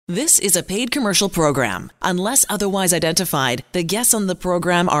This is a paid commercial program. Unless otherwise identified, the guests on the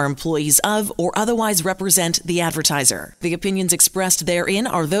program are employees of or otherwise represent the advertiser. The opinions expressed therein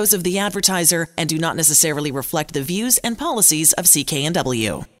are those of the advertiser and do not necessarily reflect the views and policies of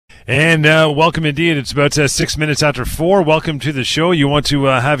CKNW. And welcome indeed. It's about 6 minutes after 4. Welcome to the show. You want to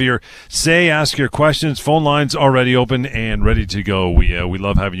have your say, ask your questions. Phone lines already open and ready to go. We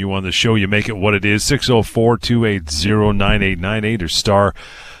love having you on the show. You make it what it is. 604-280-9898 or star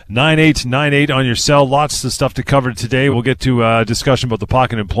 9898 on your cell. Lots of stuff to cover today. We'll get to a discussion about the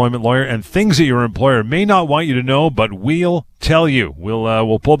pocket employment lawyer and things that your employer may not want you to know, but we'll tell you.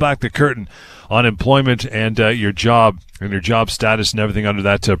 We'll pull back the curtain on employment and your job and your job status and everything under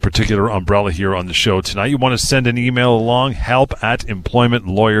that particular umbrella here on the show tonight. You want to send an email along,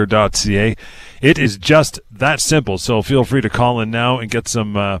 help@employmentlawyer.ca. It is just that simple. So feel free to call in now and get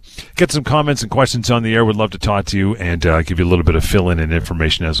some comments and questions on the air. We'd love to talk to you and give you a little bit of fill-in and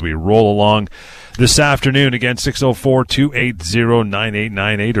information as we roll along this afternoon. Again,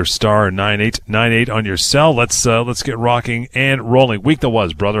 604-280-9898 or star 9898 on your cell. Let's get rocking and rolling. Week that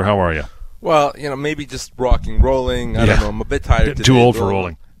was, brother. How are you? Well, maybe just rocking, rolling. I don't know. I'm a bit tired today. Too old for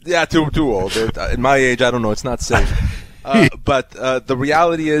rolling. Yeah, too old. At my age, I don't know. It's not safe. But the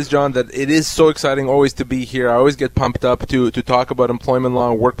reality is, John, that it is so exciting always to be here. I always get pumped up to talk about employment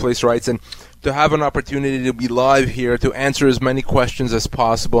law and workplace rights, and to have an opportunity to be live here to answer as many questions as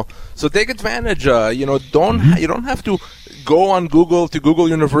possible. So take advantage. You don't have to go on Google to Google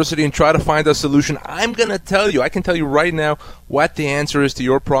University and try to find a solution. I can tell you right now what the answer is to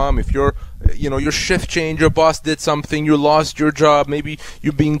your problem. If you're your shift changed, your boss did something, you lost your job, maybe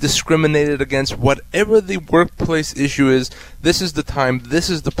you're being discriminated against, whatever the workplace issue is, this is the time, this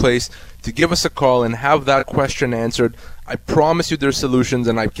is the place to give us a call and have that question answered. I promise you there's solutions,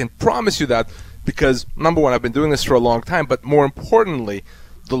 and I can promise you that because, number one, I've been doing this for a long time, but more importantly,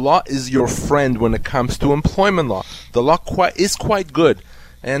 the law is your friend when it comes to employment law. The law is quite good.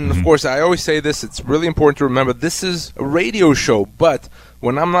 And, of course, I always say this, it's really important to remember, this is a radio show, but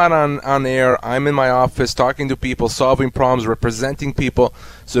when I'm not on air, I'm in my office talking to people, solving problems, representing people.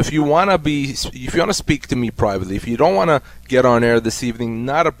 So if you want to speak to me privately, if you don't want to get on air this evening,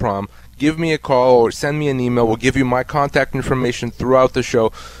 not a problem. Give me a call or send me an email. We'll give you my contact information throughout the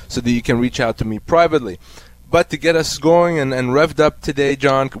show so that you can reach out to me privately. But to get us going and revved up today,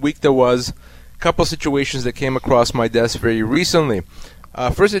 John, week there was a couple situations that came across my desk very recently.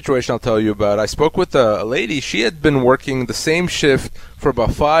 First situation I'll tell you about, I spoke with a lady. She had been working the same shift for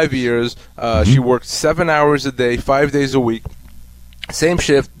about 5 years. She worked 7 hours a day, 5 days a week. Same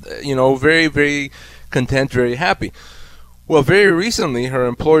shift, very, very content, very happy. Well, very recently, her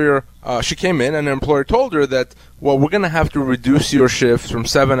employer, she came in and her employer told her that, well, we're going to have to reduce your shift from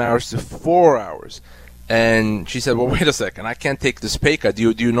 7 hours to 4 hours. And she said, well, wait a second, I can't take this pay cut.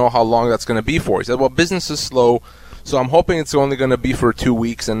 Do you know how long that's going to be for? He said, well, business is slow. So I'm hoping it's only going to be for 2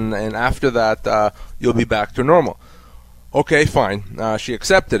 weeks, and after that, you'll be back to normal. Okay, fine. She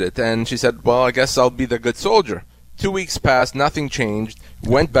accepted it, and she said, well, I guess I'll be the good soldier. 2 weeks passed, nothing changed.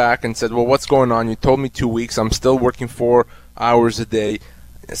 Went back and said, well, what's going on? You told me 2 weeks. I'm still working 4 hours a day.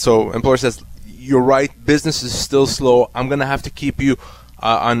 So employer says, you're right, business is still slow. I'm going to have to keep you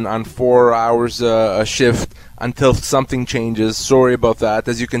on 4 hours a shift until something changes. Sorry about that.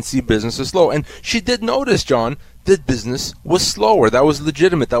 As you can see, business is slow. And she did notice, John, that business was slower. That was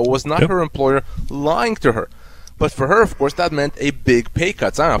legitimate. That was not her employer lying to her. But for her, of course, that meant a big pay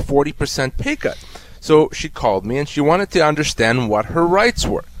cut. I don't know, 40% pay cut. So she called me and she wanted to understand what her rights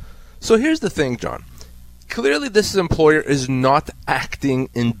were. So here's the thing, John. Clearly, this employer is not acting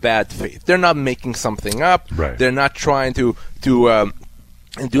in bad faith. They're not making something up. Right. They're not trying to do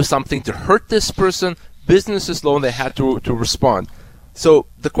something to hurt this person. Business is slow and they had to respond. So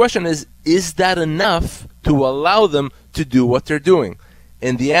the question is that enough to allow them to do what they're doing?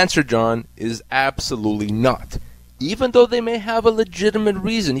 And the answer, John, is absolutely not. Even though they may have a legitimate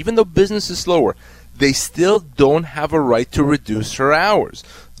reason, even though business is slower, they still don't have a right to reduce her hours.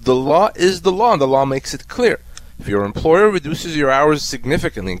 The law is the law, and the law makes it clear. If your employer reduces your hours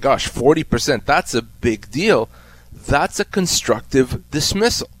significantly, gosh, 40%, that's a big deal. That's a constructive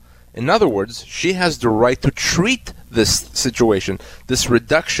dismissal. In other words, she has the right to treat this situation, this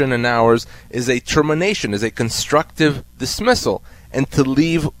reduction in hours, is a termination, is a constructive dismissal, and to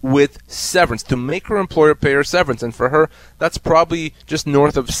leave with severance, to make her employer pay her severance. And for her, that's probably just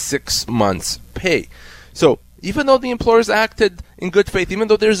north of 6 months' pay. So even though the employers acted in good faith, even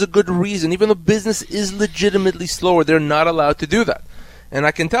though there's a good reason, even though business is legitimately slower, they're not allowed to do that. And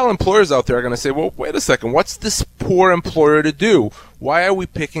I can tell employers out there are going to say, well, wait a second, what's this poor employer to do? Why are we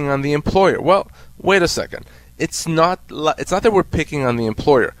picking on the employer? Well, wait a second. It's not that we're picking on the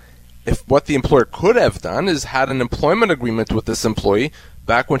employer. if what the employer could have done is had an employment agreement with this employee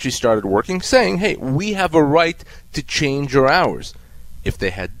back when she started working, saying, hey, we have a right to change your hours. If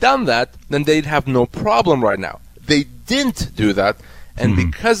they had done that, then they'd have no problem right now. They didn't do that, and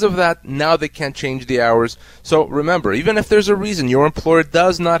because of that, now they can't change the hours. So remember, even if there's a reason, your employer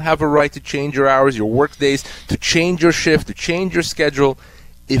does not have a right to change your hours, your work days, to change your shift, to change your schedule.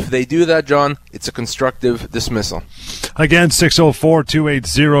 If they do that, John, it's a constructive dismissal. Again,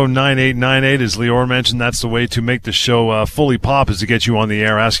 604-280-9898. As Lior mentioned, that's the way to make the show fully pop, is to get you on the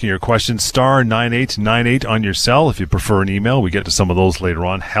air asking your questions. Star 9898 on your cell. If you prefer an email, we get to some of those later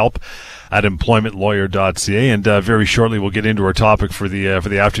on. help@employmentlawyer.ca. And very shortly, we'll get into our topic for the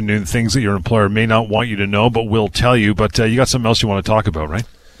afternoon, things that your employer may not want you to know, but will tell you. But you got something else you want to talk about, right?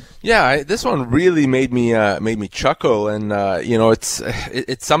 Yeah, this one really made me chuckle, and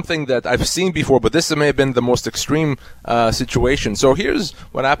it's something that I've seen before, but this may have been the most extreme situation. So here's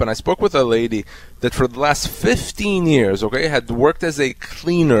what happened. I spoke with a lady that for the last 15 years, had worked as a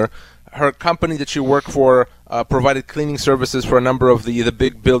cleaner. Her company that she worked for provided cleaning services for a number of the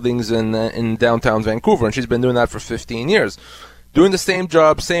big buildings in downtown Vancouver, and she's been doing that for 15 years, doing the same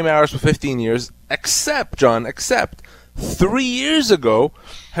job, same hours for 15 years. Except 3 years ago,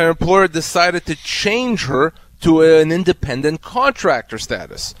 her employer decided to change her to an independent contractor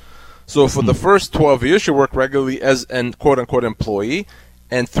status. So for the first 12 years, she worked regularly as an quote-unquote employee,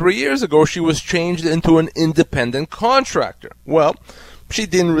 and 3 years ago, she was changed into an independent contractor. Well, she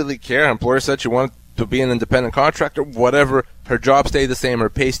didn't really care. Her employer said she wanted to be an independent contractor, whatever. Her job stayed the same, her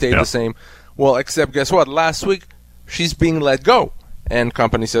pay stayed the same. Well, except guess what? Last week, she's being let go. And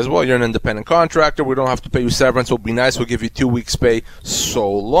company says, well, you're an independent contractor. We don't have to pay you severance. It'll be nice. We'll give you 2 weeks' pay. So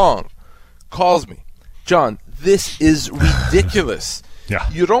long. Calls me. John, this is ridiculous. Yeah.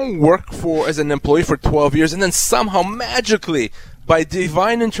 You don't work as an employee for 12 years, and then somehow, magically, by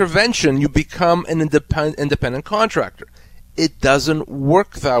divine intervention, you become an independent contractor. It doesn't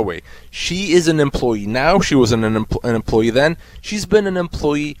work that way. She is an employee now. She was an employee then. She's been an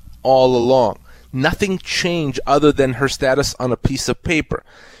employee all along. Nothing changed other than her status on a piece of paper.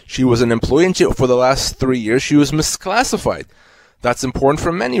 She was an employee, and for the last 3 years, she was misclassified. That's important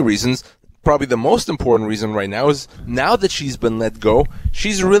for many reasons. Probably the most important reason right now is now that she's been let go,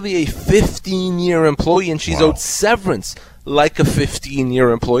 she's really a 15-year employee, and she's owed severance like a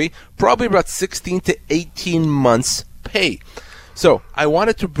 15-year employee, probably about 16 to 18 months pay. So I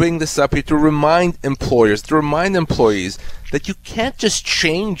wanted to bring this up here to remind employers, to remind employees that you can't just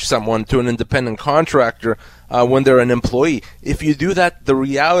change someone to an independent contractor when they're an employee. If you do that, the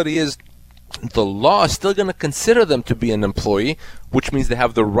reality is the law is still going to consider them to be an employee, which means they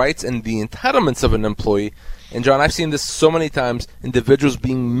have the rights and the entitlements of an employee. And John, I've seen this so many times, individuals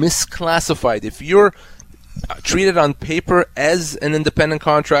being misclassified. If you're treated on paper as an independent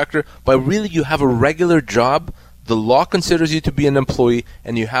contractor, but really you have a regular job, the law considers you to be an employee,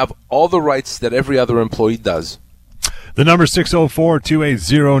 and you have all the rights that every other employee does. The number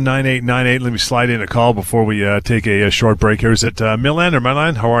 604-280-9898. Let me slide in a call before we take a short break here. Is it Milan or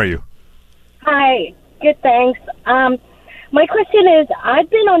Milan? How are you? Hi. Good, thanks. My question is, I've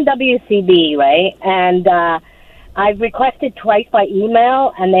been on WCB, right? And I've requested twice by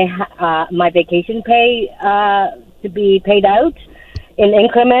email, and they my vacation pay to be paid out in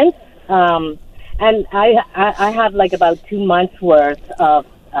increments. And I have like about 2 months worth of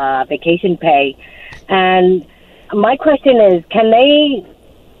vacation pay. And my question is, can they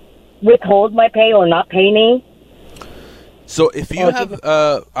withhold my pay or not pay me? So if you have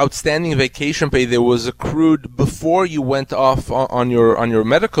outstanding vacation pay that was accrued before you went off on your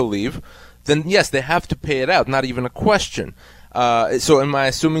medical leave, then yes, they have to pay it out. Not even a question. So am I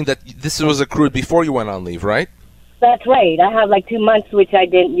assuming that this was accrued before you went on leave, right? That's right. I have like 2 months, which I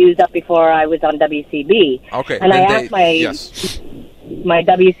didn't use up before I was on WCB. Okay. And I asked my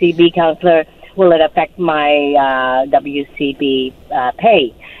WCB counselor, will it affect my WCB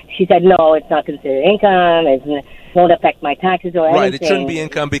pay? She said, no, it's not considered income. It won't affect my taxes or anything. Right. It shouldn't be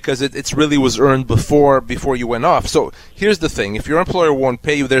income because it really was earned before you went off. So here's the thing. If your employer won't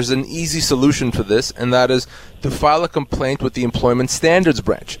pay you, there's an easy solution for this, and that is to file a complaint with the Employment Standards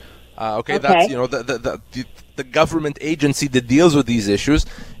Branch. Okay, that's the government agency that deals with these issues.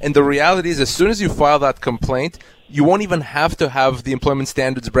 And the reality is, as soon as you file that complaint, you won't even have to have the Employment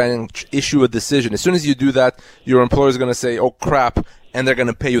Standards Branch issue a decision. As soon as you do that, your employer is going to say, "Oh crap," and they're going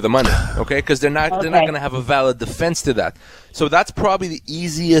to pay you the money. Okay, because they're not going to have a valid defense to that. So that's probably the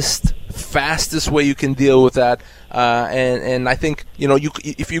easiest fastest way you can deal with that. And I think,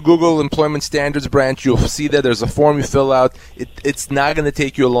 if you Google Employment Standards Branch, you'll see that there's a form you fill out. It's not going to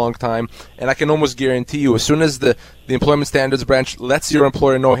take you a long time. And I can almost guarantee you, as soon as the Employment Standards Branch lets your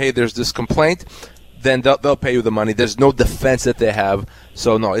employer know, hey, there's this complaint, then they'll pay you the money. There's no defense that they have.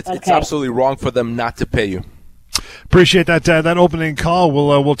 So, no, it's absolutely wrong for them not to pay you. Appreciate that opening call.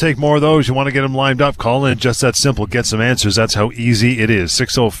 We'll take more of those. You want to get them lined up, call in. Just that simple. Get some answers. That's how easy it is.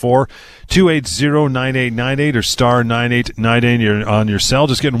 604-280-9898 or star 9898 on your cell.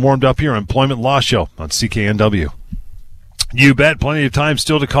 Just getting warmed up here on Employment Law Show on CKNW. You bet. Plenty of time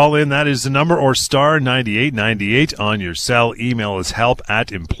still to call in. That is the number, or star 9898 on your cell. Email is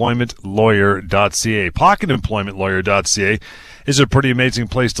help@employmentlawyer.ca. Pocketemploymentlawyer.ca is a pretty amazing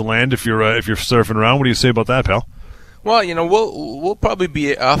place to land if you're surfing around. What do you say about that, pal? Well, we'll probably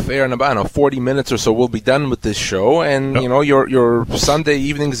be off air in about 40 minutes or so. We'll be done with this show, and your Sunday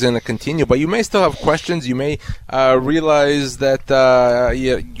evening is going to continue. But you may still have questions. You may realize that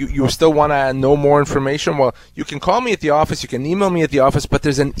you still want to know more information. Well, you can call me at the office. You can email me at the office. But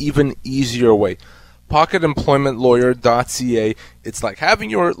there's an even easier way. Pocketemploymentlawyer.ca. It's like having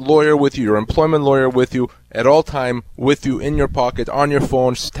your lawyer with you, your employment lawyer with you at all time, with you in your pocket, on your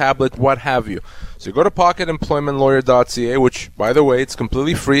phone, tablet, what have you. So you go to pocketemploymentlawyer.ca, which, by the way, it's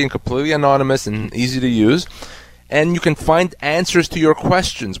completely free and completely anonymous and easy to use, and you can find answers to your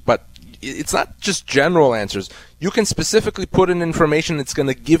questions. But it's not just general answers. You can specifically put in information that's going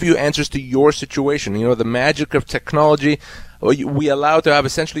to give you answers to your situation. The magic of technology. We allow to have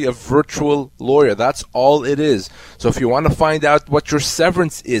essentially a virtual lawyer. That's all it is. So if you want to find out what your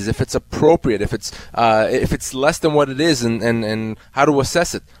severance is, if it's appropriate, if it's less than what it is, and how to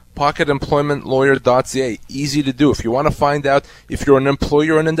assess it, pocketemploymentlawyer.ca. Easy to do. If you want to find out if you're an employee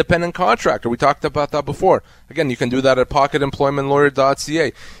or an independent contractor, we talked about that before. Again, you can do that at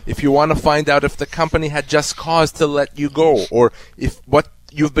pocketemploymentlawyer.ca. If you want to find out if the company had just cause to let you go, or if what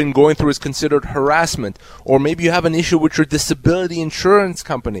you've been going through is considered harassment, or maybe you have an issue with your disability insurance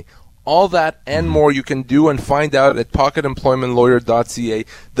company. All that and more you can do and find out at pocketemploymentlawyer.ca.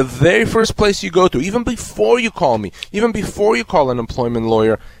 The very first place you go to, even before you call me, even before you call an employment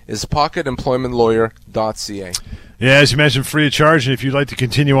lawyer, is pocketemploymentlawyer.ca. Yeah, as you mentioned, free of charge. And if you'd like to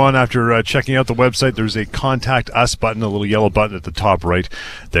continue on after checking out the website, there's a Contact Us button, a little yellow button at the top right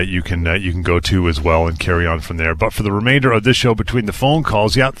that you can go to as well and carry on from there. But for the remainder of this show, between the phone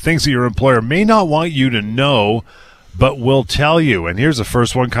calls, things that your employer may not want you to know, but will tell you. And here's the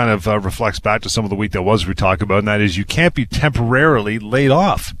first one, kind of reflects back to some of the week that was we talked about, and that is you can't be temporarily laid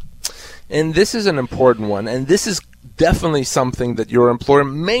off. And this is an important one, and this is definitely something that your employer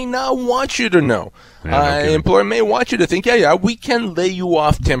may not want you to know. Employer may want you to think, we can lay you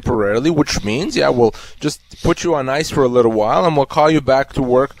off temporarily, which means, we'll just put you on ice for a little while, and we'll call you back to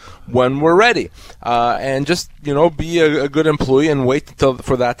work when we're ready. And just, be a good employee and wait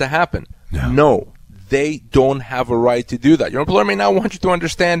for that to happen. No. They don't have a right to do that. Your employer may not want you to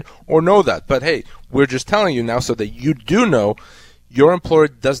understand or know that, but hey, we're just telling you now so that you do know. Your employer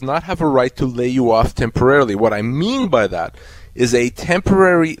does not have a right to lay you off temporarily. What I mean by that is a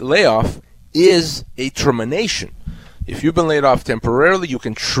temporary layoff is a termination. If you've been laid off temporarily, you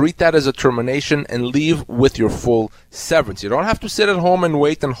can treat that as a termination and leave with your full severance. You don't have to sit at home and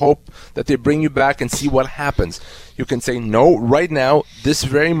wait and hope that they bring you back and see what happens. You can say, no, right now, this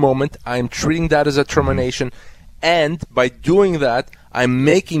very moment, I'm treating that as a termination, and by doing that, I'm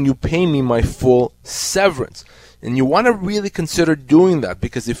making you pay me my full severance. And you want to really consider doing that,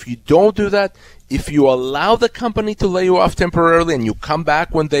 because if you don't do that, if you allow the company to lay you off temporarily and you come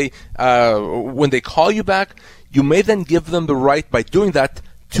back when they call you back, you may then give them the right, by doing that,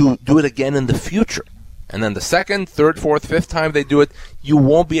 to do it again in the future. And then the second, third, fourth, fifth time they do it, you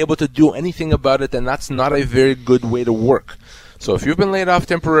won't be able to do anything about it, and that's not a very good way to work. So if you've been laid off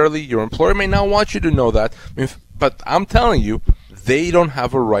temporarily, your employer may not want you to know that, but I'm telling you, they don't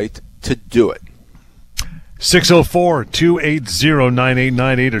have a right to do it.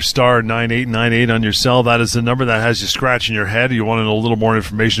 604-280-9898 or star 9898 on your cell. That is the number that has you scratching your head. You want to know a little more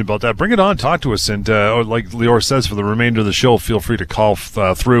information about that, bring it on, talk to us. And like Lior says, for the remainder of the show, feel free to call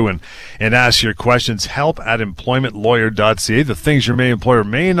through and ask your questions. help@employmentlawyer.ca. The things your employer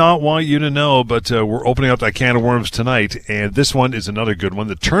may not want you to know, but we're opening up that can of worms tonight. And this one is another good one.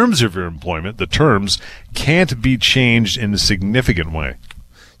 The terms of your employment, the terms can't be changed in a significant way.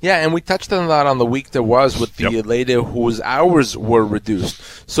 Yeah, and we touched on that on the week that was with the lady whose hours were reduced.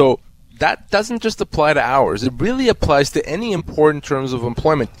 So that doesn't just apply to hours. It really applies to any important terms of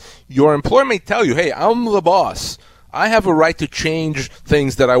employment. Your employer may tell you, hey, I'm the boss. I have a right to change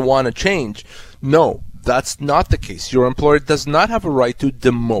things that I want to change. No, that's not the case. Your employer does not have a right to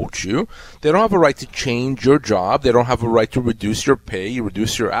demote you. They don't have a right to change your job. They don't have a right to reduce your pay,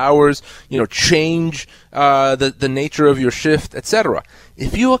 reduce your hours, change the nature of your shift, etc.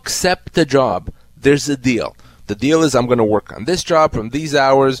 If you accept the job, there's a deal. The deal is I'm going to work on this job from these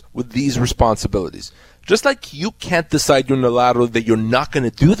hours with these responsibilities. Just like you can't decide unilaterally that you're not going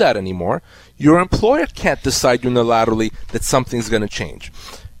to do that anymore, your employer can't decide unilaterally that something's going to change.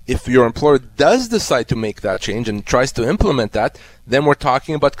 If your employer does decide to make that change and tries to implement that, then we're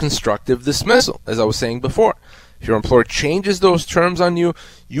talking about constructive dismissal, as I was saying before. If your employer changes those terms on you,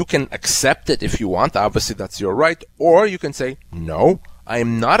 you can accept it if you want. Obviously, that's your right. Or you can say, no, I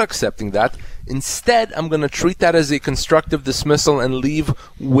am not accepting that. Instead, I'm going to treat that as a constructive dismissal and leave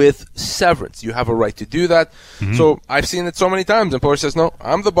with severance. You have a right to do that. Mm-hmm. So I've seen it so many times. Employer says, no,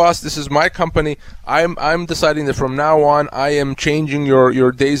 I'm the boss. This is my company. I'm deciding that from now on, I am changing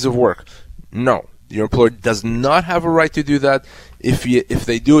your days of work. No, your employer does not have a right to do that. If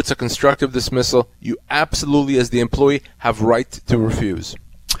they do, it's a constructive dismissal. You absolutely, as the employee, have right to refuse.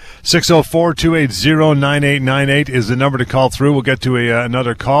 604-280-9898 is the number to call through. We'll get to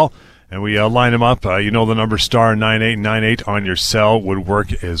another call, and we line them up. The number star 9898 on your cell would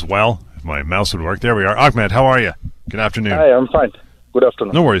work as well. If my mouse would work. There we are. Ahmed, how are you? Good afternoon. Hi, I'm fine. Good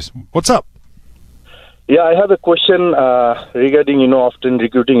afternoon. No worries. What's up? Yeah, I have a question regarding, often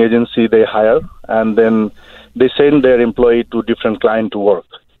recruiting agency they hire, and then they send their employee to different client to work.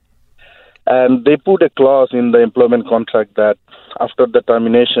 And they put a clause in the employment contract that after the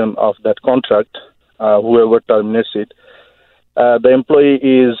termination of that contract, whoever terminates it, the employee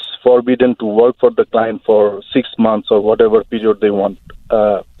is forbidden to work for the client for 6 months or whatever period they want.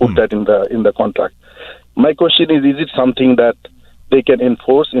 Put that in the contract. My question is it something that they can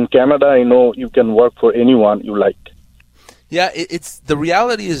enforce? In Canada, I know you can work for anyone you like. Yeah, the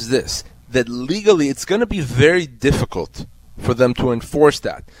reality is this, that legally it's going to be very difficult for them to enforce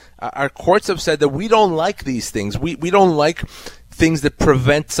that. Our courts have said that we don't like these things. We don't like things that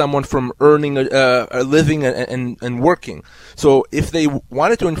prevent someone from earning a living and working. So if they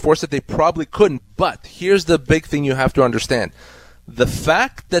wanted to enforce it, they probably couldn't. But here's the big thing you have to understand. The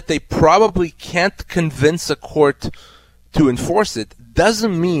fact that they probably can't convince a court to enforce it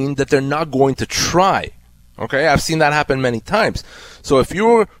doesn't mean that they're not going to try. Okay? I've seen that happen many times. So if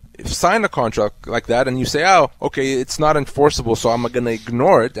you sign a contract like that and you say, oh, okay, it's not enforceable, so I'm going to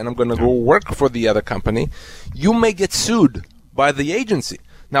ignore it and I'm going to go work for the other company, you may get sued by the agency.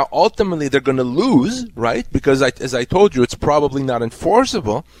 Now, ultimately, they're going to lose, right? Because, as I told you, it's probably not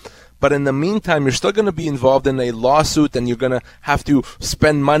enforceable. But in the meantime, you're still going to be involved in a lawsuit and you're going to have to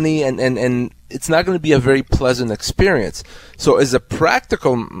spend money and it's not going to be a very pleasant experience. So as a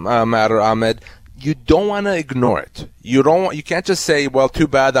practical matter, Ahmed, you don't want to ignore it. You can't just say, well, too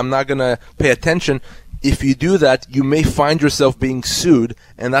bad, I'm not going to pay attention. If you do that, you may find yourself being sued,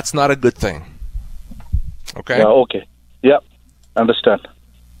 and that's not a good thing. Okay? Yeah, okay. Yeah, understand.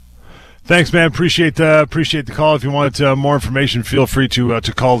 Thanks, man. Appreciate the call. If you want more information, feel free to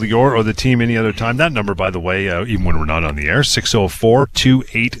call Lior or the team any other time. That number, by the way, even when we're not on the air,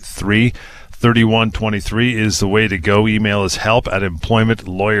 604-283-3123 is the way to go. Email is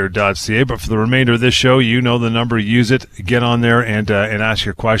help@employmentlawyer.ca. But for the remainder of this show, you know the number. Use it. Get on there and ask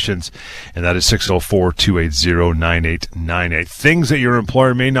your questions. And that is 604-280-9898. Things that your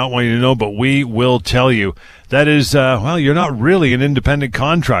employer may not want you to know, but we will tell you. That is, you're not really an independent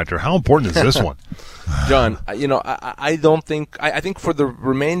contractor. How important is this one? John, I think for the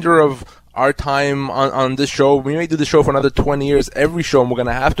remainder of our time on this show, we may do the show for another 20 years. Every show, we're going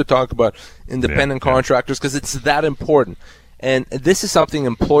to have to talk about independent contractors because it's that important. And this is something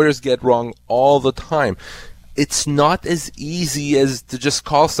employers get wrong all the time. It's not as easy as to just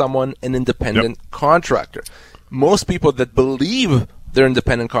call someone an independent contractor. Most people that believe they're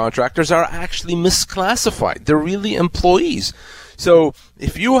independent contractors are actually misclassified. They're really employees. So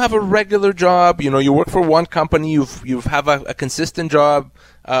if you have a regular job, you work for one company, you have a consistent job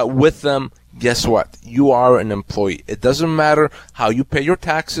with them, guess what? You are an employee. It doesn't matter how you pay your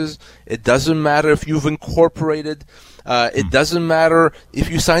taxes. It doesn't matter if you've incorporated. It doesn't matter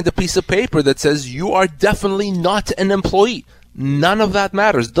if you signed a piece of paper that says you are definitely not an employee. None of that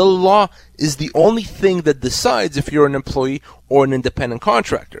matters. The law is the only thing that decides if you're an employee or an independent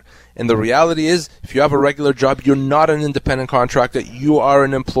contractor. And the reality is, if you have a regular job, you're not an independent contractor. You are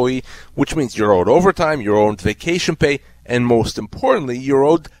an employee, which means you're owed overtime, you're owed vacation pay, and most importantly, you're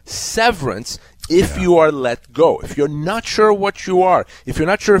owed severance if you are let go. If you're not sure what you are, if you're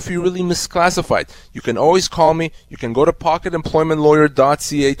not sure if you're really misclassified, you can always call me. You can go to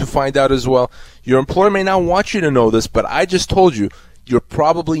pocketemploymentlawyer.ca to find out as well. Your employer may not want you to know this, but I just told you, you're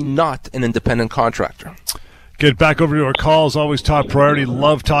probably not an independent contractor. Get back over to our calls. Always top priority.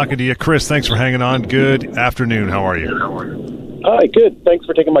 Love talking to you. Chris, thanks for hanging on. Good afternoon. How are you? Hi, good. Thanks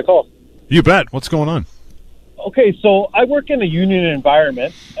for taking my call. You bet. What's going on? Okay, so I work in a union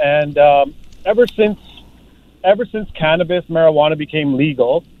environment, and ever since cannabis, marijuana became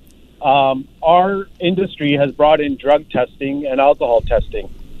legal, our industry has brought in drug testing and alcohol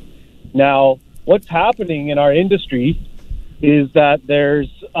testing. Now, what's happening in our industry is that there's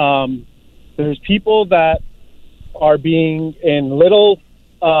people that are being in little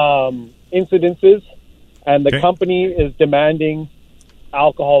incidences, and the company is demanding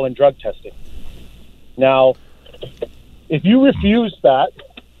alcohol and drug testing. Now, if you refuse that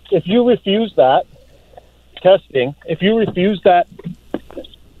testing, if you refuse that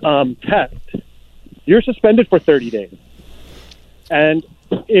test, you're suspended for 30 days. And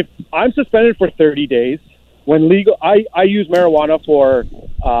if I'm suspended for 30 days, when legal, I use marijuana for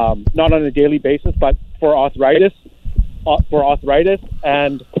not on a daily basis, but for arthritis,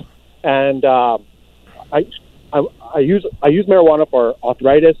 and I use marijuana for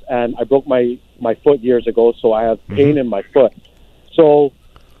arthritis, and I broke my foot years ago, so I have pain in my foot. So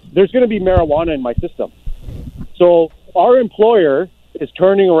there's going to be marijuana in my system. So our employer is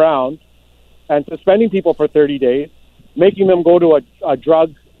turning around and suspending people for 30 days, making them go to a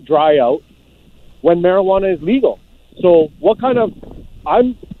drug dry out when marijuana is legal. So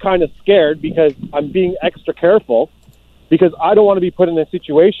I'm kind of scared because I'm being extra careful because I don't want to be put in a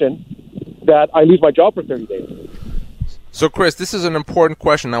situation that I lose my job for 30 days. So, Chris, this is an important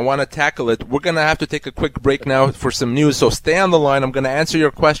question. I want to tackle it. We're going to have to take a quick break now for some news, so stay on the line. I'm going to answer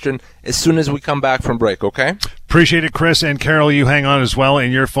your question as soon as we come back from break, okay? Appreciate it, Chris. And Carol, you hang on as well.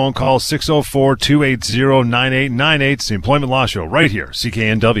 And your phone call, 604-280-9898. It's the Employment Law Show right here,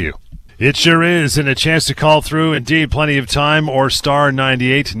 CKNW. It sure is, and a chance to call through. Indeed, plenty of time, or star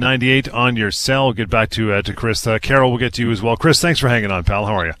 9898 on your cell. Get back to Chris. Carol, we'll get to you as well. Chris, thanks for hanging on, pal.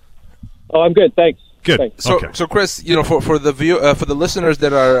 How are you? Oh, I'm good. Thanks. Good. Thanks. So, Chris, for the listeners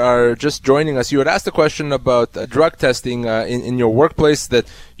that are just joining us, you had asked a question about drug testing in your workplace,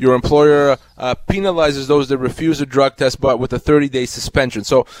 that your employer penalizes those that refuse a drug test, but with a 30-day suspension.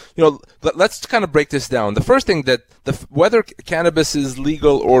 So, let's kind of break this down. The first thing, that whether cannabis is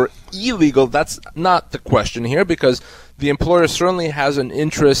legal or illegal, that's not the question here, because the employer certainly has an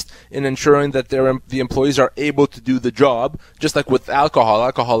interest in ensuring that the employees are able to do the job. Just like with alcohol,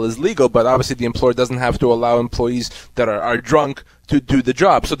 alcohol is legal, but obviously the employer doesn't have to allow employees that are drunk to do the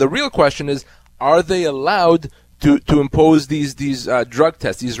job. So the real question is, are they allowed to impose these drug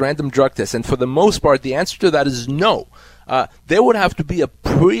tests, these random drug tests? And for the most part, the answer to that is no. There would have to be a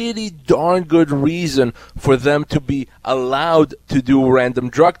pretty darn good reason for them to be allowed to do random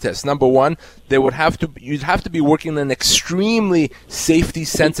drug tests. Number one, you'd have to be working in an extremely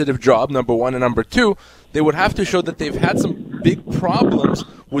safety-sensitive job, number one. And number two, they would have to show that they've had some big problems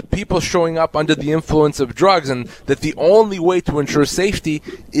with people showing up under the influence of drugs, and that the only way to ensure safety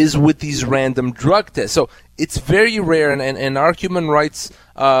is with these random drug tests. So it's very rare, and our human rights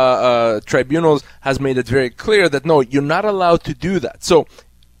tribunals has made it very clear that no, you're not allowed to do that. So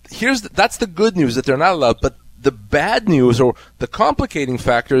that's the good news, that they're not allowed. But the bad news, or the complicating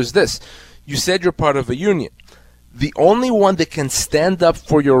factor, is this. You said you're part of a union. The only one that can stand up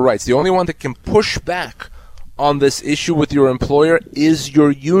for your rights, the only one that can push back on this issue with your employer is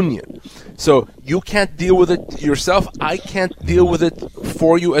your union. So you can't deal with it yourself. I can't deal with it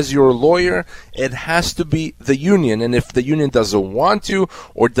for you as your lawyer. It has to be the union. And if the union doesn't want to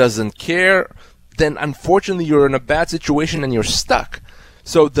or doesn't care, then unfortunately you're in a bad situation and you're stuck.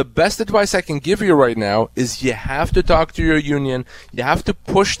 So the best advice I can give you right now is you have to talk to your union. You have to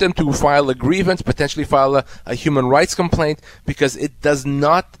push them to file a grievance, potentially file a human rights complaint, because it does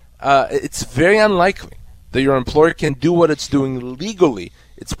not, it's very unlikely that your employer can do what it's doing legally.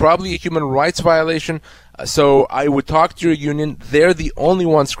 It's probably a human rights violation. So I would talk to your union. They're the only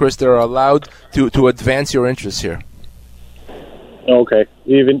ones, Chris, that are allowed to advance your interests here. Okay.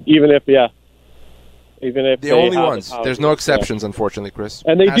 Even if the only ones. There's no exceptions, unfortunately, Chris.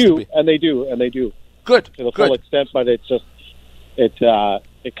 And they do. Good. To the full extent, but it's just it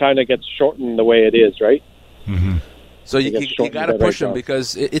kind of gets shortened the way it is, right? Mm-hmm. So you got to push them,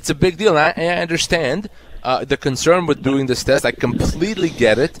 because it's a big deal. And I understand the concern with doing this test. I completely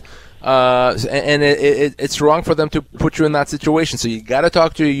get it. And it's wrong for them to put you in that situation. So you got to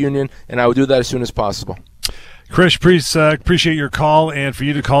talk to your union, and I will do that as soon as possible. Chris, please, appreciate your call, and for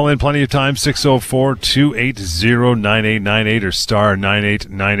you to call in, plenty of time, 604-280-9898 or star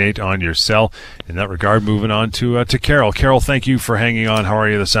 9898 on your cell. In that regard, moving on to Carol. Carol, thank you for hanging on. How are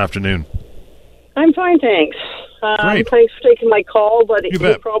you this afternoon? I'm fine, thanks. Great. Thanks for taking my call, but You you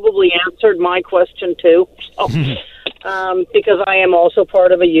bet. probably answered my question too. So, because I am also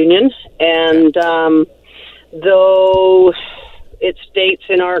part of a union, and though it states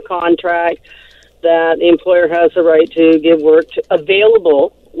in our contract that the employer has the right to give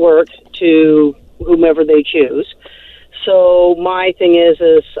available work to whomever they choose. So my thing is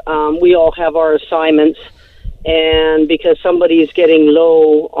we all have our assignments, and because somebody is getting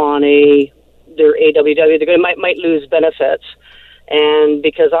low on their AWW, they might lose benefits. And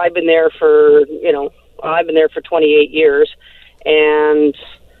because I've been there for 28 years and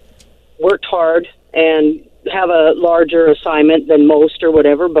worked hard and have a larger assignment than most or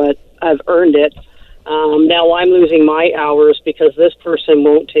whatever, but I've earned it. Now I'm losing my hours because this person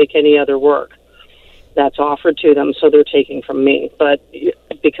won't take any other work that's offered to them, so they're taking from me. But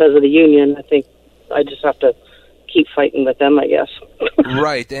because of the union, I think I just have to keep fighting with them, I guess.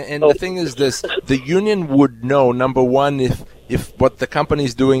 Right, and the thing is this, the union would know, number one, if what the company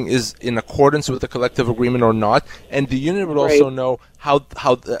is doing is in accordance with the collective agreement or not, and the union would also know how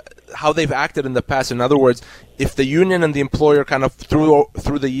they've acted in the past. In other words, if the union and the employer kind of through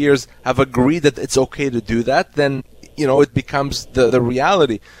the years have agreed that it's okay to do that, then it becomes the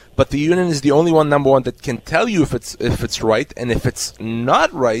reality. But the union is the only one, number one, that can tell you if it's right, and if it's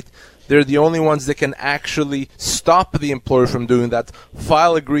not right, they're the only ones that can actually stop the employer from doing that,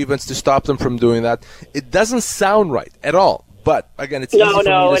 file a grievance to stop them from doing that. It doesn't sound right at all. But again, it's easy for me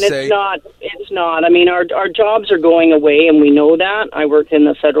to say. It's not. I mean, our jobs are going away, and we know that. I work in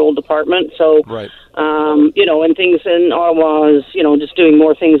the federal department, so right. And things in Ottawa is just doing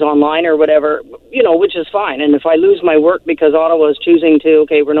more things online or whatever, which is fine. And if I lose my work because Ottawa is choosing to,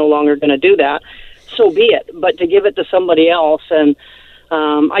 we're no longer going to do that, so be it. But to give it to somebody else, and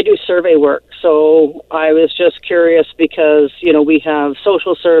I do survey work, so I was just curious because we have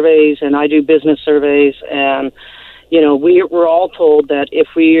social surveys and I do business surveys, and we're all told that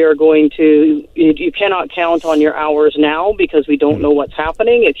if we are going to, you cannot count on your hours now because we don't know what's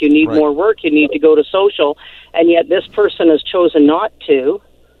happening. If you need more work, you need to go to social. And yet this person has chosen not to.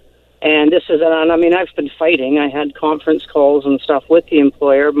 And I've been fighting. I had conference calls and stuff with the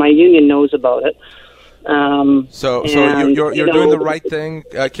employer. My union knows about it. So you're doing the right thing,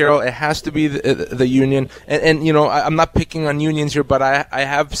 Carol. It has to be the union, and I'm not picking on unions here, but I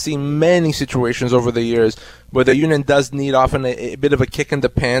have seen many situations over the years where the union does need often a bit of a kick in the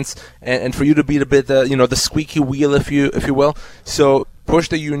pants, and for you to be a bit the squeaky wheel, if you will. So push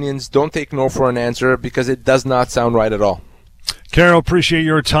the unions. Don't take no for an answer because it does not sound right at all. Carol, appreciate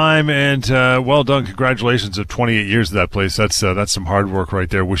your time, and well done. Congratulations of 28 years at that place. That's some hard work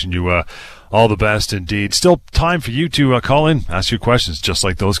right there. Wishing you all the best indeed. Still time for you to call in, ask your questions just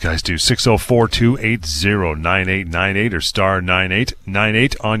like those guys do. 604-280-9898 or star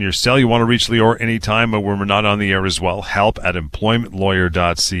 9898 on your cell. You want to reach Lior anytime when we're not on the air as well.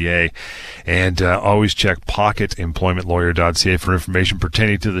 help@employmentlawyer.ca. And always check pocketemploymentlawyer.ca for information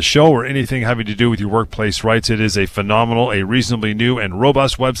pertaining to the show or anything having to do with your workplace rights. It is a reasonably new and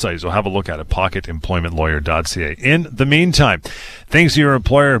robust website, so have a look at it, pocketemploymentlawyer.ca. In the meantime, things your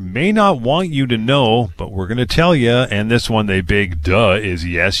employer may not want you to know, but we're going to tell you, and this one, the big duh, is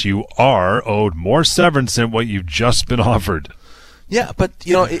yes, you are owed more severance than what you've just been offered. Yeah, but,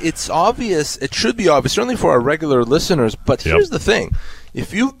 it's obvious. It should be obvious, certainly for our regular listeners, but here's the thing.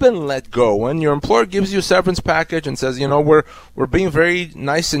 If you've been let go and your employer gives you a severance package and says, we're being very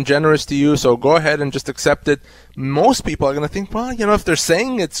nice and generous to you, so go ahead and just accept it, most people are going to think, well, if they're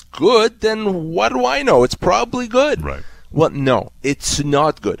saying it's good, then what do I know? It's probably good. Right. Well, no, it's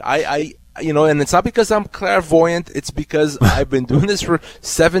not good. And it's not because I'm clairvoyant. It's because I've been doing this for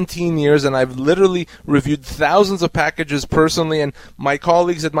 17 years, and I've literally reviewed thousands of packages personally, and my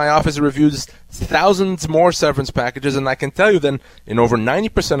colleagues at my office reviewed thousands more severance packages, and I can tell you then in over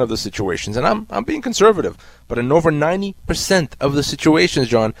 90% of the situations, and I'm being conservative, but in over 90% of the situations,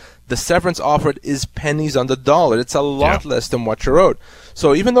 John, the severance offered is pennies on the dollar. It's a lot less than what you're owed.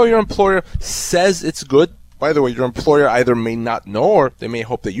 So even though your employer says it's good, by the way, your employer either may not know or they may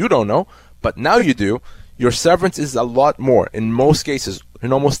hope that you don't know, but now you do. Your severance is a lot more, in most cases,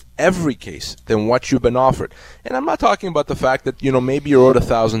 in almost every case, than what you've been offered. And I'm not talking about the fact that, maybe you're owed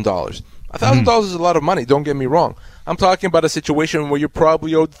 $1,000. $1,000 is a lot of money, don't get me wrong. I'm talking about a situation where you're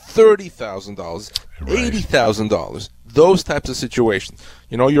probably owed $30,000, $80,000, those types of situations.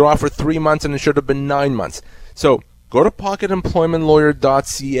 You're offered 3 months and it should have been 9 months. So go to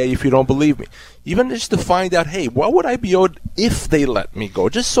pocketemploymentlawyer.ca if you don't believe me. Even just to find out, hey, what would I be owed if they let me go?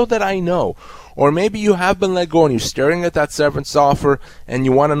 Just so that I know. Or maybe you have been let go and you're staring at that severance offer and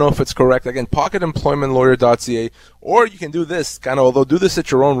you want to know if it's correct. Again, pocketemploymentlawyer.ca. Or you can do this, although do this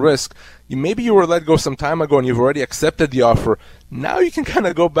at your own risk. Maybe you were let go some time ago and you've already accepted the offer. Now you can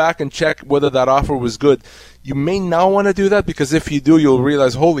go back and check whether that offer was good. You may not want to do that, because if you do, you'll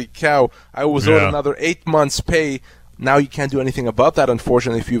realize, holy cow, I was owed another 8 months' pay. Now you can't do anything about that,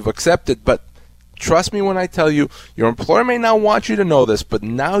 unfortunately, if you've accepted. But trust me when I tell you, your employer may not want you to know this, but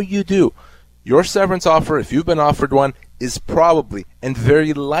now you do. Your severance offer, if you've been offered one, is probably and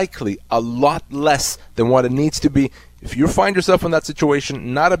very likely a lot less than what it needs to be. If you find yourself in that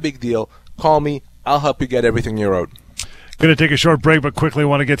situation, not a big deal. Call me. I'll help you get everything you're owed. Going to take a short break, but quickly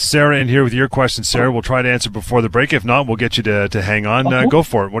want to get Sarah in here with your question. Sarah, we'll try to answer before the break. If not, we'll get you to hang on. Go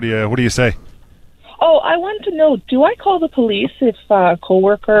for it. What do you say? Oh, I want to know, do I call the police if a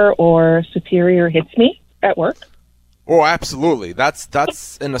coworker or superior hits me at work? Oh, absolutely.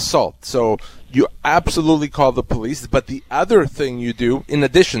 That's an assault. So you absolutely call the police. But the other thing you do, in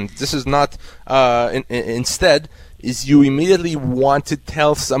addition, this is not instead, is you immediately want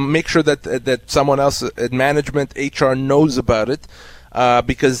to make sure that someone else at management, HR, knows about it,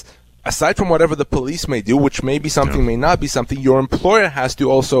 because aside from whatever the police may do, which may be something, may not be something, your employer has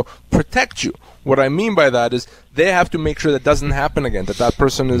to also protect you. What I mean by that is they have to make sure that doesn't happen again, that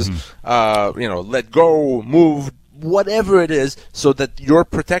person is, let go, moved, whatever it is, so that you're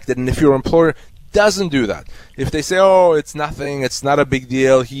protected. And if your employer doesn't do that, if they say, oh, it's nothing, it's not a big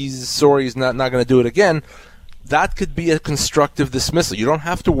deal, he's sorry, he's not going to do it again, that could be a constructive dismissal. You don't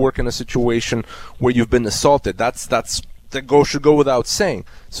have to work in a situation where you've been assaulted. That should go without saying.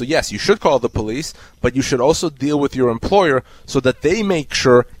 So yes, you should call the police, but you should also deal with your employer so that they make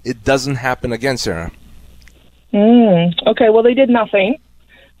sure it doesn't happen again, Sarah. Okay, well, they did nothing.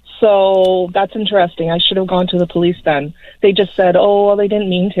 So that's interesting. I should have gone to the police then. They just said, oh, well, they didn't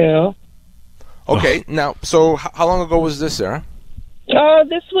mean to. Okay, now, so how long ago was this, Sarah?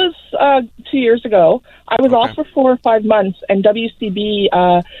 This was 2 years ago. I was off for 4 or 5 months, and WCB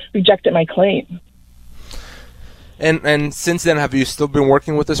rejected my claim. And since then, have you still been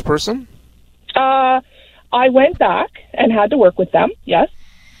working with this person? I went back and had to work with them, yes.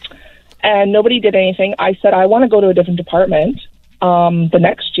 And nobody did anything. I said, I want to go to a different department the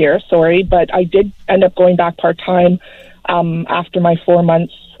next year, but I did end up going back part-time after my 4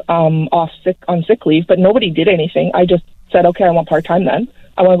 months on sick leave, but nobody did anything. I just said, okay, I want part-time then.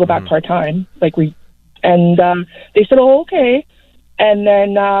 I want to go back part-time. And they said, oh, okay. And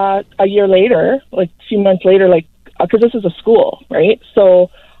then a year later, a few months later, because this is a school, right? So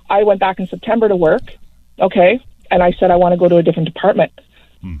I went back in September to work, okay? And I said, I want to go to a different department.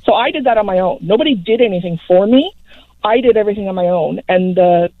 So I did that on my own. Nobody did anything for me. I did everything on my own. And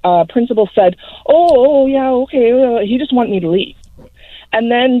the principal said, oh, yeah, okay. He just wanted me to leave.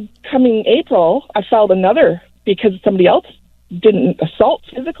 And then coming April, I filed another because somebody else didn't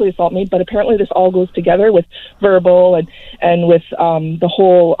physically assault me, but apparently this all goes together with verbal and with the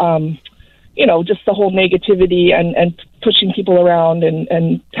whole, just the whole negativity and pushing people around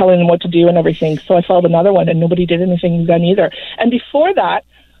and telling them what to do and everything. So I filed another one, and nobody did anything then either. And before that,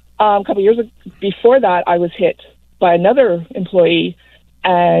 a couple years before that, I was hit by another employee,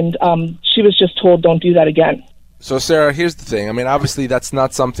 and she was just told, don't do that again. So, Sarah, here's the thing. I mean, obviously, that's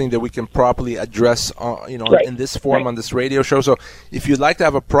not something that we can properly address, in this forum on this radio show. So, if you'd like to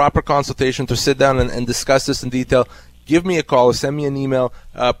have a proper consultation to sit down and discuss this in detail, give me a call or send me an email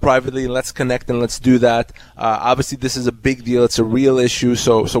privately, and let's connect and let's do that. Obviously, this is a big deal. It's a real issue,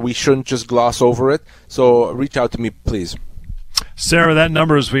 so we shouldn't just gloss over it. So, reach out to me, please. Sarah, that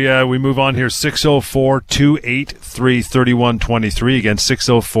number as we move on here, 604-283-3123. Again,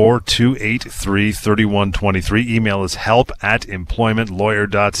 604-283-3123. Email is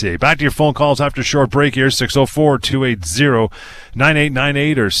help@employmentlawyer.ca. Back to your phone calls after a short break here,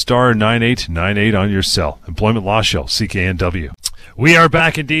 604-280-9898 or star 9898 on your cell. Employment Law Show, CKNW. We are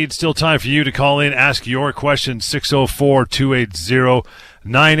back indeed. Still time for you to call in, ask your questions.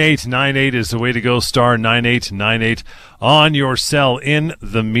 604-280-9898 is the way to go, star 9898 on your cell. In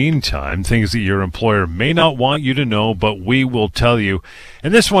the meantime, things that your employer may not want you to know, but we will tell you.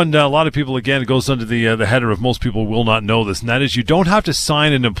 And this one, a lot of people, again, it goes under the header of most people will not know this, and that is you don't have to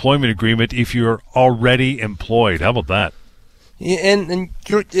sign an employment agreement if you're already employed. How about that? Yeah, and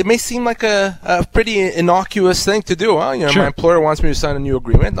it may seem like a pretty innocuous thing to do. Huh? Sure. My employer wants me to sign a new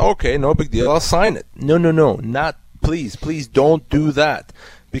agreement. Okay, no big deal. I'll sign it. No, not. Please don't do that.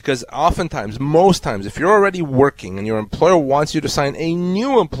 Because oftentimes, most times, if you're already working and your employer wants you to sign a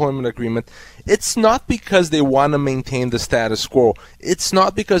new employment agreement, it's not because they want to maintain the status quo. It's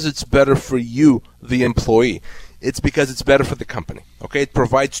not because it's better for you, the employee. it's because it's better for the company. Okay, it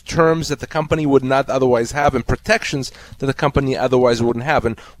provides terms that the company would not otherwise have and protections that the company otherwise wouldn't have.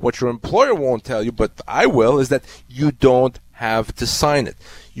 And what your employer won't tell you, but I will, is that you don't have to sign it.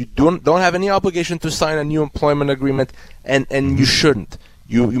 You don't have any obligation to sign a new employment agreement, and you shouldn't.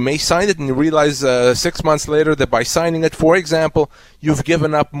 You may sign it and you realize 6 months later that by signing it, for example, you've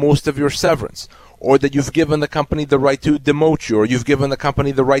given up most of your severance, or that you've given the company the right to demote you, or you've given the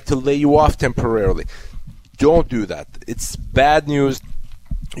company the right to lay you off temporarily. Don't do that. It's bad news.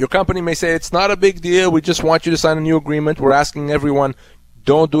 Your company may say, it's not a big deal, we just want you to sign a new agreement. We're asking everyone,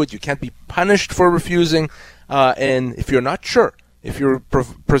 don't do it. You can't be punished for refusing. And if you're not sure, if you're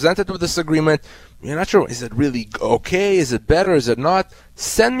presented with this agreement, you're not sure, is it really okay? Is it better? Is it not?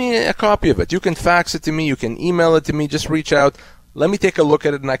 Send me a copy of it. You can fax it to me. You can email it to me. Just reach out. Let me take a look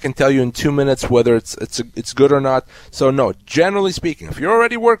at it, and I can tell you in 2 minutes whether it's good or not. So no, generally speaking, if you're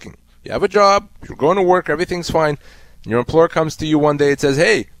already working, you have a job, you're going to work, everything's fine, and your employer comes to you one day and says,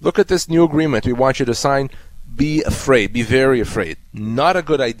 hey, look at this new agreement we want you to sign, be afraid, be very afraid. Not a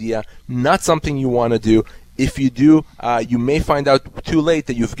good idea, not something you want to do. If you do, you may find out too late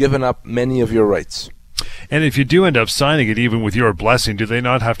that you've given up many of your rights. And if you do end up signing it, even with your blessing, do they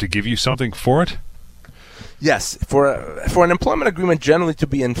not have to give you something for it? Yes. For an employment agreement generally to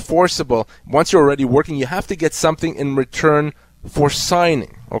be enforceable, once you're already working, you have to get something in return for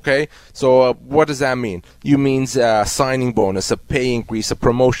signing. Okay? So what does that mean? You means a signing bonus, a pay increase, a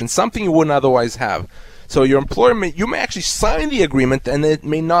promotion, something you wouldn't otherwise have. So your employer you may actually sign the agreement and it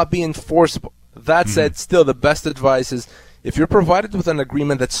may not be enforceable. That said, still the best advice is if you're provided with an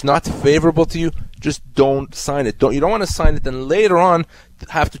agreement that's not favorable to you, just don't sign it. You don't want to sign it and later on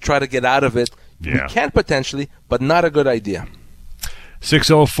have to try to get out of it. Yeah. You can potentially, but not a good idea.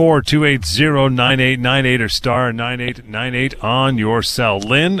 604-280-9898 or star 9898 on your cell.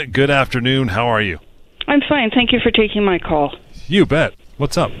 Lynn, good afternoon. How are you? I'm fine. Thank you for taking my call. You bet.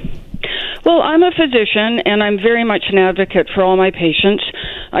 What's up? Well, I'm a physician, and I'm very much an advocate for all my patients.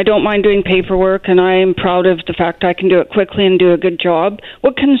 I don't mind doing paperwork, and I am proud of the fact I can do it quickly and do a good job.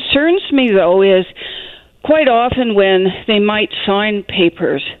 What concerns me, though, is quite often when they might sign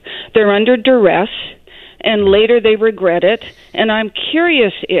papers, they're under duress, and later they regret it, and I'm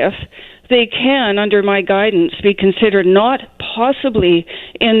curious if they can, under my guidance, be considered not possibly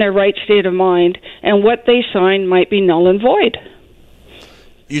in their right state of mind, and what they sign might be null and void.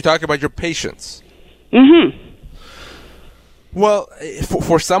 You talk about your patients. Mm-hmm. Well,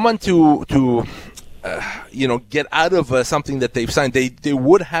 for someone to get out of something that they've signed, they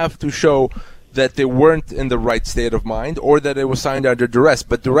would have to show that they weren't in the right state of mind, or that it was signed under duress.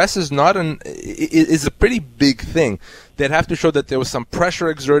 But duress is is a pretty big thing. They'd have to show that there was some pressure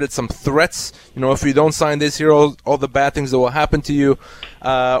exerted, some threats. If you don't sign this, here are all the bad things that will happen to you,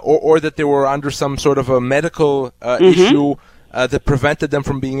 or that they were under some sort of a medical issue that prevented them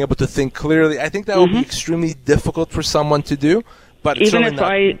from being able to think clearly. I think that would be extremely difficult for someone to do. But even if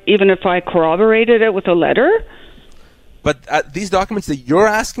I corroborated it with a letter. But these documents that you're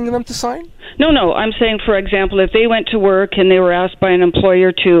asking them to sign? No. I'm saying, for example, if they went to work and they were asked by an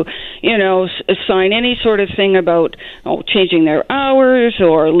employer to, sign any sort of thing about changing their hours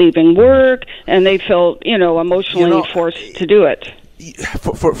or leaving work, and they felt, emotionally forced to do it.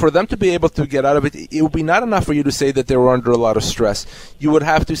 For them to be able to get out of it, it would be not enough for you to say that they were under a lot of stress. You would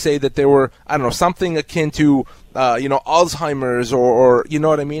have to say that they were, something akin to, Alzheimer's or you know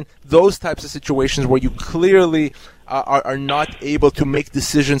what I mean? Those types of situations where you clearly are not able to make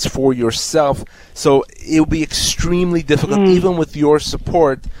decisions for yourself. So it will be extremely difficult, even with your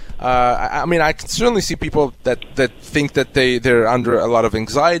support. I can certainly see people that think that they're under a lot of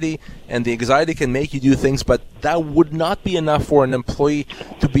anxiety, and the anxiety can make you do things, but that would not be enough for an employee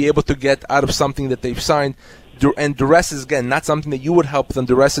to be able to get out of something that they've signed. And duress is, again, not something that you would help them.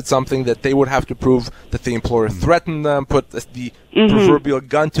 Duress is something that they would have to prove that the employer threatened them, put the proverbial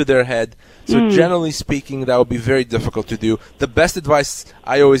gun to their head. So generally speaking, that would be very difficult to do. The best advice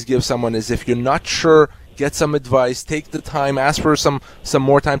I always give someone is, if you're not sure, get some advice, take the time, ask for some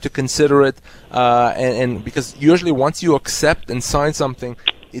more time to consider it, and because usually once you accept and sign something,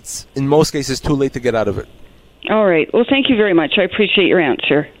 it's in most cases too late to get out of it. All right. Well, thank you very much. I appreciate your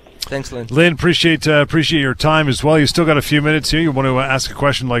answer. Thanks, Lynn. Lynn, appreciate your time as well. You still got a few minutes here. You want to ask a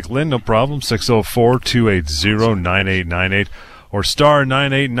question like Lynn, no problem. 604-280-9898 or star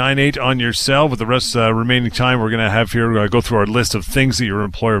 9898 on your cell. With the rest remaining time we're going to have here, go through our list of things that your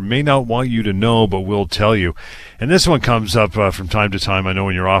employer may not want you to know but will tell you. And this one comes up from time to time, I know,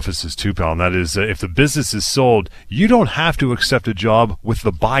 in your offices too, pal, and that is if the business is sold, you don't have to accept a job with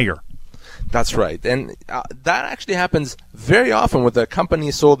the buyer. That's right. And that actually happens very often when the company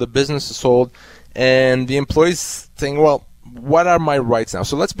is sold, the business is sold, and the employee's saying, well, what are my rights now?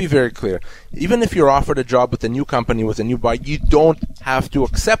 So let's be very clear. Even if you're offered a job with a new company, with a new buyer, you don't have to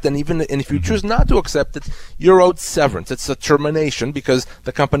accept. And if you choose not to accept it, you're owed severance. It's a termination because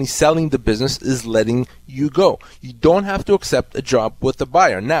the company selling the business is letting you go. You don't have to accept a job with the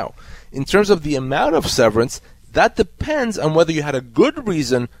buyer. Now, in terms of the amount of severance, that depends on whether you had a good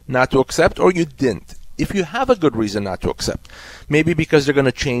reason not to accept or you didn't. If you have a good reason not to accept, maybe because they're going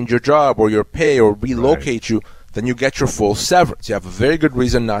to change your job or your pay or relocate you, then you get your full severance. You have a very good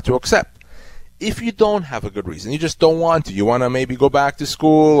reason not to accept. If you don't have a good reason, you just don't want to, you want to maybe go back to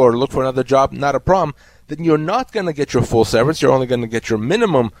school or look for another job, not a problem, then you're not going to get your full severance. You're only going to get your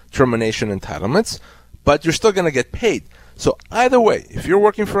minimum termination entitlements, but you're still going to get paid. So either way, if you're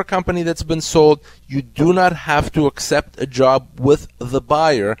working for a company that's been sold, you do not have to accept a job with the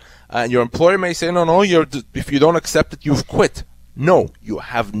buyer. Your employer may say, no, if you don't accept it, you've quit. No, you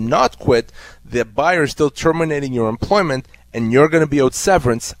have not quit. The buyer is still terminating your employment, and you're going to be owed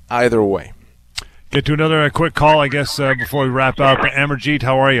severance either way. Get to another quick call, I guess, before we wrap up. Amarjeet,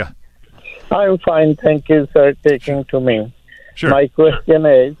 how are you? I'm fine. Thank you, sir, taking to me. Sure. My question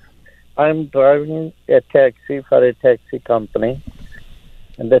is, I'm driving a taxi for a taxi company,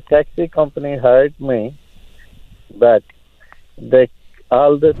 and the taxi company hired me, but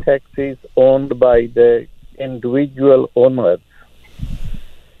all the taxis owned by the individual owners.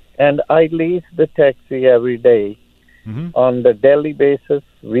 And I lease the taxi every day on the daily basis,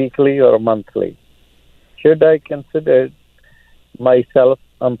 weekly or monthly. Should I consider myself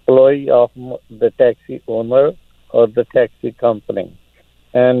employee of the taxi owner or the taxi company?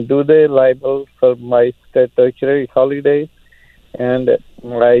 And do they liable for my statutory holidays and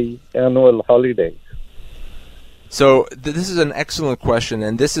my annual holidays? So this is an excellent question,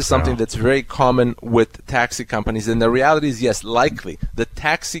 and this is something that's very common with taxi companies. And the reality is, yes, likely the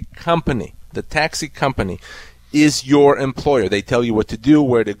taxi company is your employer. They tell you what to do,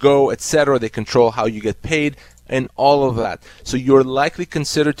 where to go, etc. They control how you get paid and all of that. So you're likely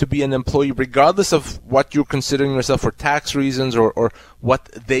considered to be an employee regardless of what you're considering yourself for tax reasons or what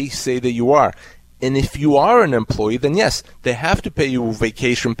they say that you are. And if you are an employee, then yes, they have to pay you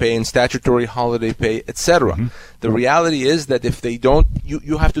vacation pay and statutory holiday pay, etc. The reality is that if they don't,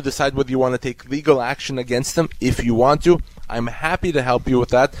 you have to decide whether you want to take legal action against them. If you want to, I'm happy to help you with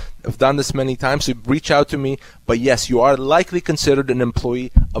that. I've done this many times, so reach out to me. But yes, you are likely considered an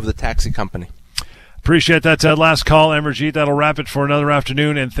employee of the taxi company. Appreciate that last call, Amarjeet. That'll wrap it for another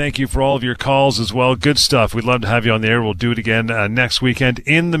afternoon, and thank you for all of your calls as well. Good stuff. We'd love to have you on the air. We'll do it again next weekend.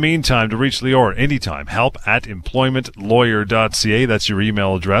 In the meantime, to reach Lior anytime, help@employmentlawyer.ca. That's your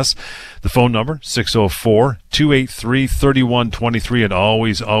email address. The phone number, 604-283-3123. And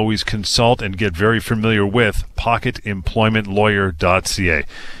always consult and get very familiar with pocketemploymentlawyer.ca.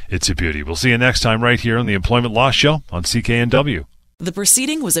 It's a beauty. We'll see you next time right here on the Employment Law Show on CKNW. The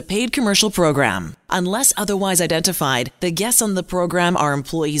proceeding was a paid commercial program. Unless otherwise identified, the guests on the program are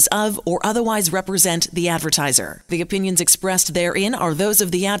employees of or otherwise represent the advertiser. The opinions expressed therein are those of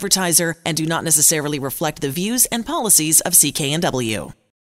the advertiser and do not necessarily reflect the views and policies of CKNW.